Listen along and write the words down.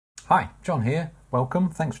Hi, John here.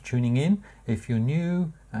 Welcome. Thanks for tuning in. If you're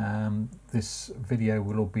new, this video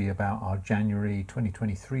will all be about our January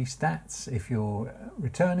 2023 stats. If you're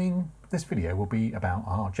returning, this video will be about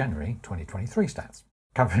our January 2023 stats,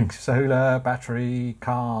 covering solar, battery,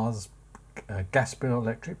 cars, gas bill,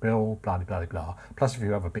 electric bill, blah, blah, blah, blah, plus a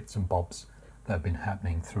few other bits and bobs that have been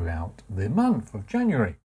happening throughout the month of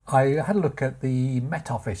January. I had a look at the Met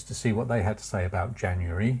Office to see what they had to say about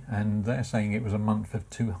January, and they're saying it was a month of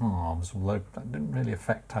two halves, although that didn't really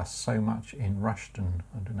affect us so much in Rushden.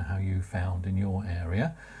 I don't know how you found in your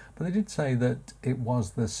area, but they did say that it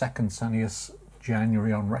was the second sunniest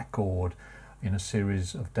January on record in a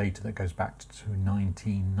series of data that goes back to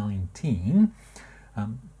 1919,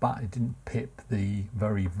 but it didn't pip the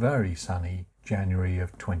very, very sunny January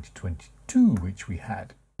of 2022, which we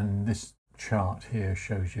had. And this chart here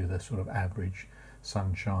shows you the sort of average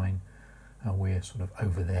sunshine, and we're sort of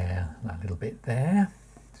over there, that little bit there,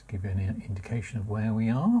 to give you an indication of where we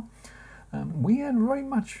are. We had very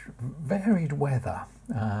much varied weather,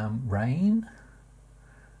 rain,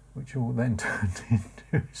 which all then turned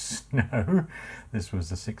into snow. This was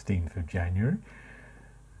the 16th of January.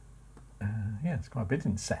 Yeah, it's quite a bit,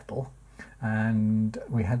 didn't settle. And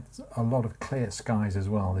we had a lot of clear skies as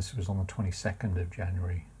well. This was on the 22nd of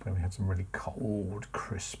January. So we had some really cold,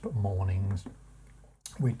 crisp mornings,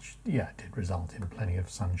 which, yeah, did result in plenty of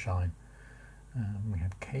sunshine. We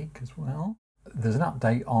had cake as well. There's an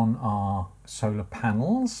update on our solar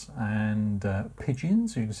panels and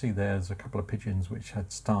pigeons. You can see there's a couple of pigeons which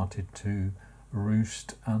had started to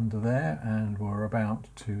roost under there and were about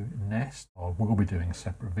to nest. We'll be doing a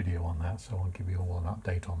separate video on that, so I'll give you all an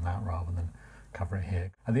update on that rather than cover it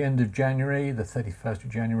here. At the end of January, the 31st of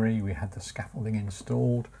January, we had the scaffolding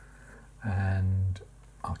installed, and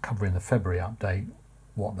I'll cover in the February update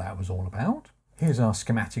what that was all about. Here's our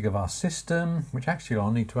schematic of our system, which actually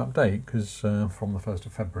I'll need to update because from the 1st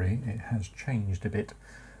of February it has changed a bit,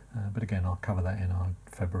 but again I'll cover that in our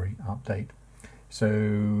February update. So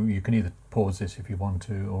you can either pause this if you want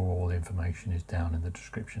to, or all the information is down in the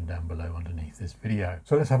description down below underneath this video.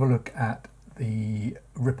 So let's have a look at the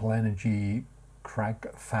Ripple Energy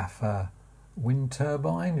Kaifa wind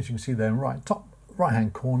turbine. As you can see there, right top right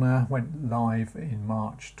hand corner, went live in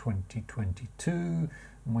March 2022, and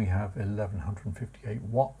we have 1158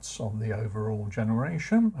 watts of the overall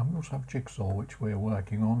generation. And we also have Jigsaw, which we're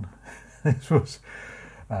working on. This was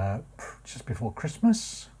just before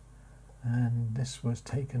Christmas, and this was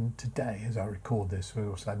taken today as I record this. We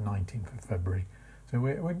also had 19th of February. So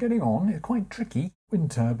we're getting on. It's quite tricky.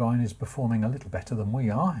 Wind turbine is performing a little better than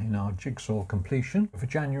we are in our Jigsaw completion. For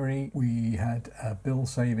January, we had a bill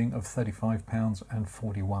saving of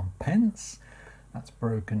 £35.41. That's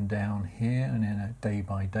broken down here and in a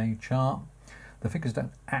day-by-day chart. The figures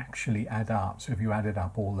don't actually add up. So if you added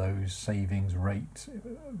up all those savings rates,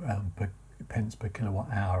 pence per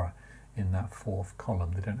kilowatt hour, in that fourth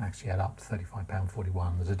column, they don't actually add up to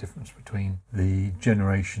 £35.41. There's a difference between the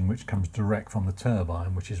generation which comes direct from the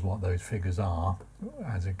turbine, which is what those figures are,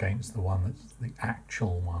 as against the one that's the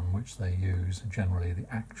actual one which they use. Generally the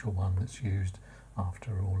actual one that's used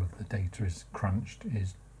after all of the data is crunched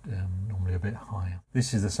is normally a bit higher.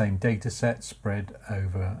 This is the same data set spread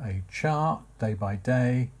over a chart day by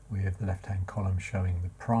day. We have the left hand column showing the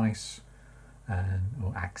price,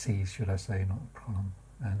 or axes should I say, not the column,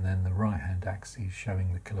 and then the right hand axis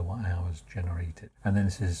showing the kilowatt hours generated. And then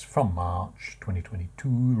this is from March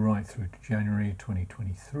 2022 right through to January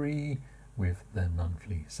 2023 with the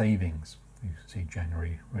monthly savings. You can see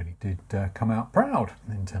January really did come out proud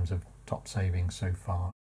in terms of top savings so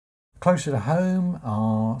far. Closer to home,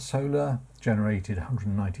 our solar generated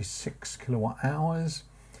 196 kilowatt hours.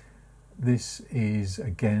 This is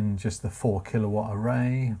again just the 4 kilowatt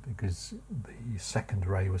array because the second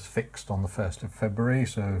array was fixed on the 1st of February.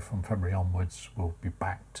 So from February onwards, we'll be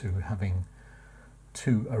back to having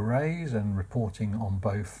 2 arrays and reporting on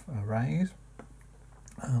both arrays.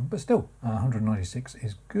 But still, 196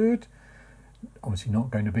 is good. Obviously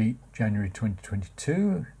not going to beat January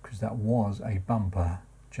 2022 because that was a bumper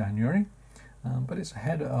January. But it's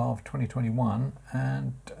ahead of 2021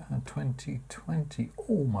 and 2020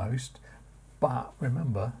 almost. But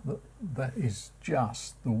remember that that is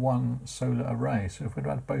just the one solar array. So if we'd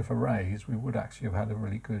had both arrays, we would actually have had a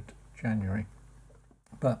really good January.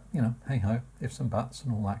 But, you know, hey ho, ifs and buts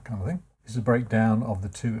and all that kind of thing. This is a breakdown of the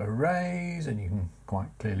 2 arrays, and you can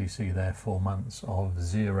quite clearly see there 4 months of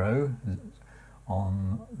 0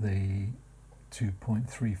 on the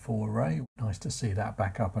 2.34 array. Nice to see that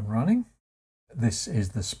back up and running. This is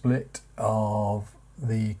the split of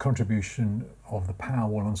the contribution of the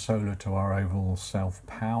Powerwall and solar to our overall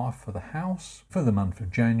self-power for the house. For the month of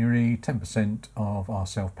January, 10% of our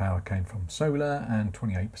self-power came from solar and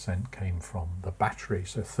 28% came from the battery,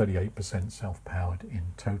 so 38% self-powered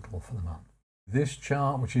in total for the month. This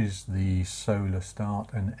chart, which is the solar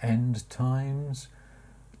start and end times,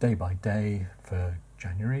 day by day for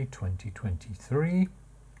January 2023,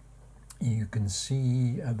 you can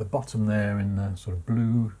see at the bottom there in the sort of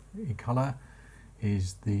blue colour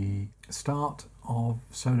is the start of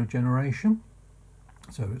solar generation.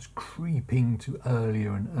 So it's creeping to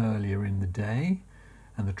earlier and earlier in the day,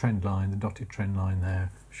 and the trend line, the dotted trend line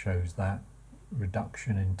there, shows that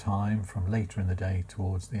reduction in time from later in the day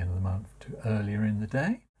towards the end of the month to earlier in the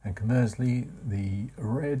day. And conversely, the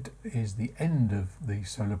red is the end of the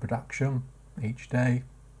solar production each day,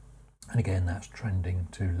 and again that's trending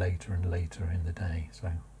to later and later in the day,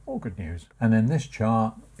 so all good news. And then this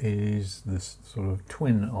chart is this sort of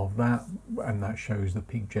twin of that, and that shows the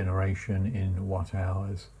peak generation in watt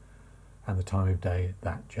hours and the time of day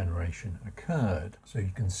that generation occurred. So you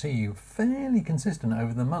can see fairly consistent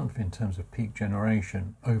over the month in terms of peak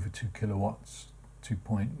generation, over 2 kilowatts,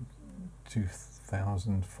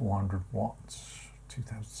 2,400 watts,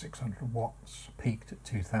 2,600 watts, peaked at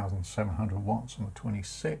 2,700 watts on the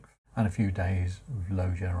 26th, and a few days of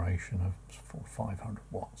low generation of 500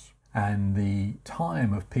 watts. And the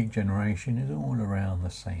time of peak generation is all around the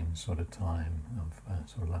same sort of time of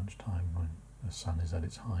sort of lunchtime when the sun is at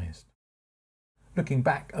its highest. Looking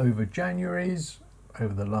back over Januaries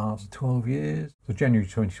over the last 12 years, so January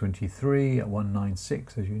 2023 at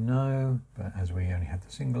 196, as you know, but as we only had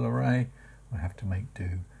the single array, we have to make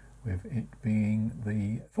do with it being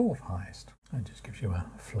the fourth highest. That just gives you a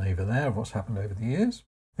flavour there of what's happened over the years.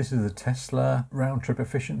 This is the Tesla round trip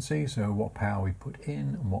efficiency, so what power we put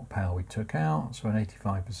in and what power we took out, so an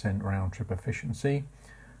 85% round trip efficiency.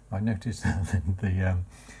 I noticed that the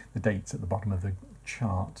dates at the bottom of the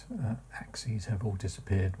chart axes have all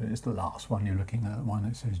disappeared, but it's the last one you're looking at, the one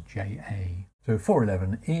that says JA. So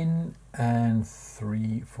 411 in and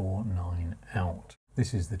 349 out.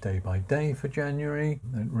 This is the day by day for January.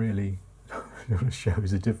 It really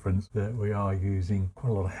shows a difference that we are using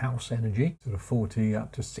quite a lot of house energy, sort of 40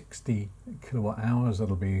 up to 60 kilowatt hours.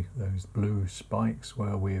 That'll be those blue spikes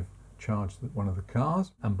where we've charged one of the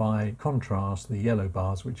cars, and by contrast the yellow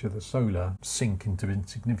bars, which are the solar, sink into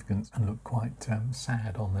insignificance and look quite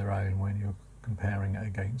sad on their own when you're comparing it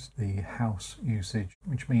against the house usage,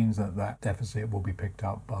 which means that that deficit will be picked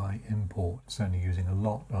up by import. Certainly using a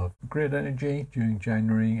lot of grid energy during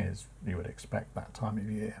January, as you would expect that time of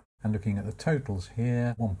year. And looking at the totals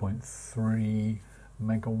here, 1.3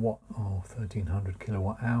 megawatt or 1300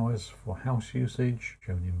 kilowatt hours for house usage,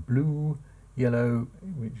 shown in blue, yellow,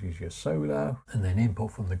 which is your solar, and then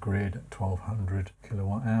import from the grid 1200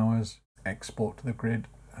 kilowatt hours, export to the grid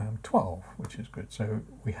 12, which is good. So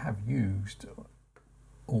we have used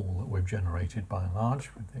all that we've generated by and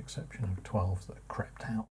large, with the exception of 12 that crept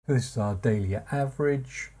out. So this is our daily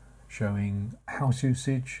average, showing house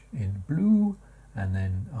usage in blue and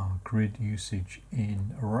then our grid usage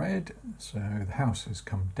in red. So the house has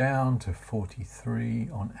come down to 43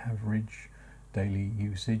 on average daily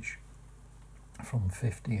usage from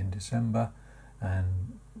 50 in December,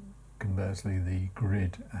 and conversely the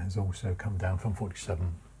grid has also come down from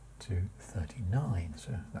 47 to 39,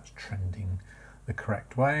 so that's trending the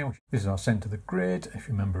correct way. This is our centre of the grid. If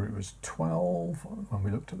you remember, it was 12 when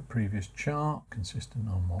we looked at the previous chart, consistent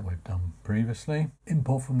on what we've done previously.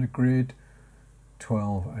 Import from the grid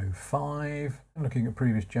 1205. Looking at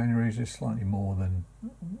previous Januaries, is slightly more than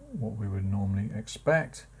what we would normally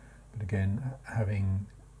expect, but again, having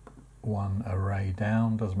one array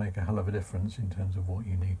down does make a hell of a difference in terms of what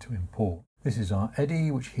you need to import. This is our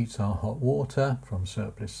eddi, which heats our hot water from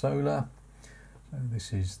surplus solar. So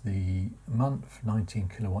this is the month, 19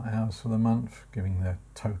 kilowatt hours for the month, giving the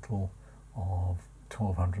total of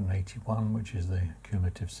 1281, which is the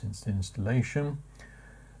cumulative since the installation.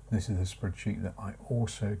 This is the spreadsheet that I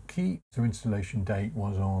also keep. So installation date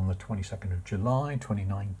was on the 22nd of July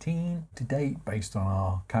 2019. To date, based on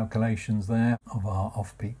our calculations there of our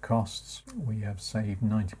off-peak costs, we have saved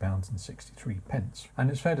 £90.63.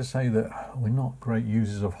 And it's fair to say that we're not great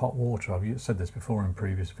users of hot water. I've said this before in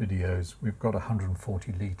previous videos. We've got a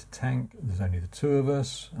 140 litre tank. There's only the two of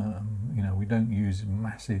us. We don't use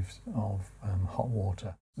massive of hot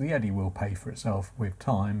water. The eddi will pay for itself with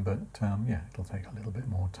time, but it'll take a little bit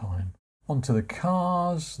more time. Onto the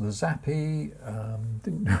cars, the Zappi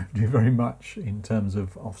didn't do very much in terms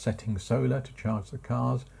of offsetting solar to charge the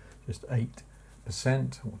cars, just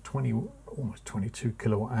 8% or almost 22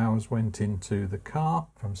 kilowatt hours went into the car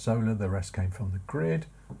from solar. The rest came from the grid,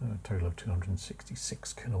 a total of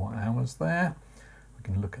 266 kilowatt hours there. We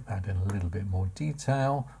can look at that in a little bit more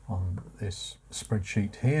detail on this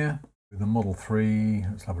spreadsheet here. The Model 3,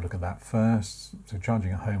 let's have a look at that first. So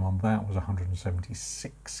charging at home on that was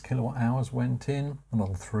 176 kilowatt hours went in. The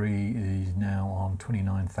Model 3 is now on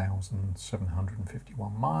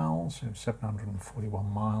 29,751 miles, so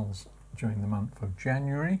 741 miles during the month of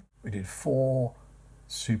January. We did 4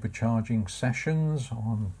 supercharging sessions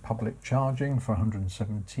on public charging for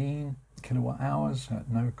 117 kilowatt hours at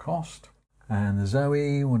no cost. And the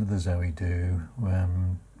Zoe, what did the Zoe do?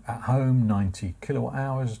 At home, 90 kilowatt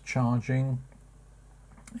hours charging.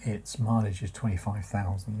 Its mileage is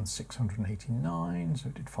 25,689, so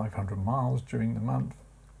it did 500 miles during the month.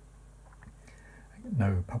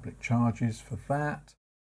 No public charges for that.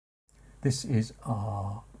 This is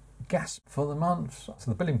our gas for the month. So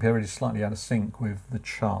the billing period is slightly out of sync with the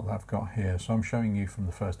chart that I've got here. So I'm showing you from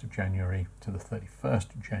the 1st of January to the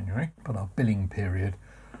 31st of January, but our billing period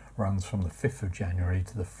runs from the 5th of January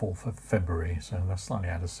to the 4th of February, so that's slightly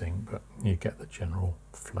out of sync, but you get the general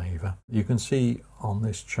flavour. You can see on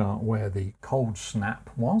this chart where the cold snap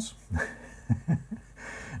was,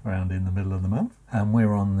 around in the middle of the month, and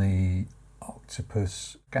we're on the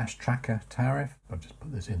Octopus gas tracker tariff. I'll just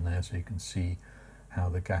put this in there so you can see how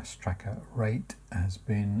the gas tracker rate has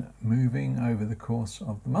been moving over the course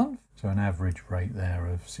of the month. So an average rate there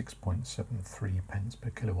of 6.73 pence per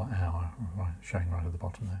kilowatt hour, showing right at the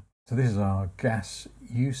bottom there. So this is our gas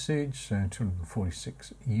usage, so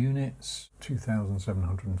 246 units,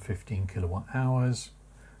 2,715 kilowatt hours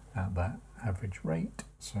at that average rate.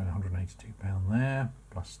 So £182 there,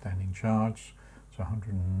 plus standing charge, so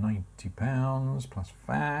 £190 plus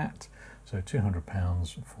VAT, so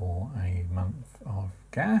 £200 for a month of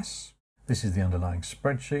gas. This is the underlying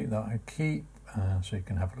spreadsheet that I keep, so you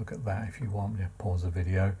can have a look at that if you want. You pause the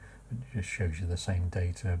video. It just shows you the same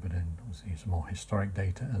data, but then obviously some more historic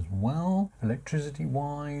data as well. Electricity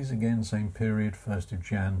wise, again, same period, 1st of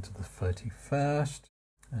Jan to the 31st.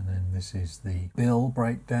 And then this is the bill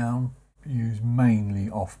breakdown. Used mainly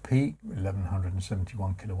off-peak,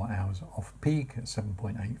 1,171 kilowatt hours off-peak at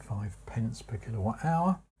 7.85 pence per kilowatt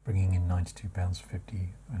hour, bringing in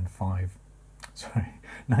 £92.50 and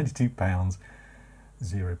 £92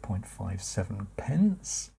 0.57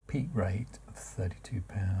 pence. Peak rate of £32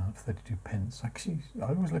 pence. Actually, I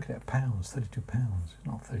always look at it pounds, £32,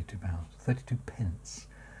 not £32, 32 pence.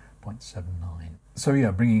 0.79. So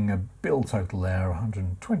yeah, bringing a bill total there,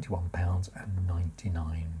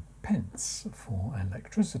 £121.99 for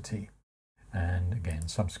electricity. And again,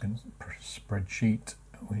 subsequent spreadsheet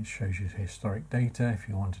which shows you historic data if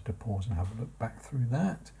you wanted to pause and have a look back through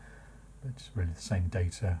that. But it's really the same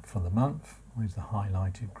data for the month. There's the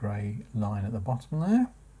highlighted grey line at the bottom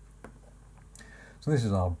there. So this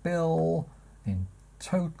is our bill in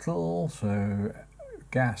total, so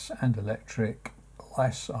gas and electric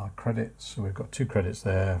less our credits. So we've got 2 credits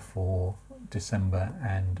there for December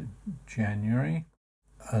and January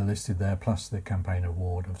listed there, plus the campaign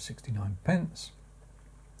award of 69 pence.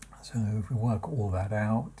 So if we work all that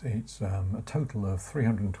out, it's a total of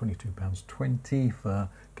 £322.20 for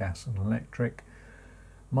gas and electric,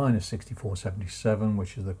 minus 64.77,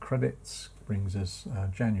 which is the credits, brings us a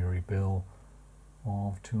January bill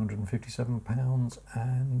of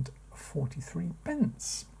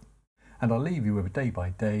 £257.43. And I'll leave you with a day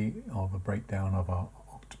by day of a breakdown of our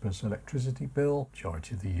Octopus electricity bill.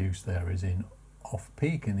 Majority of the use there is in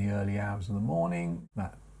off-peak in the early hours of the morning,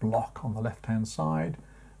 that block on the left-hand side,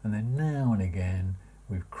 and then now and again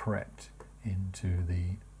we've crept into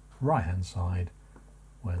the right-hand side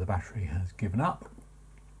where the battery has given up,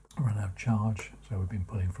 run out of charge, so we've been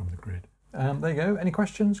pulling from the grid. There you go. Any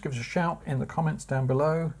questions? Give us a shout in the comments down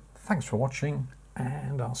below. Thanks for watching,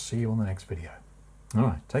 and I'll see you on the next video. All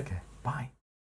right, take care. Bye.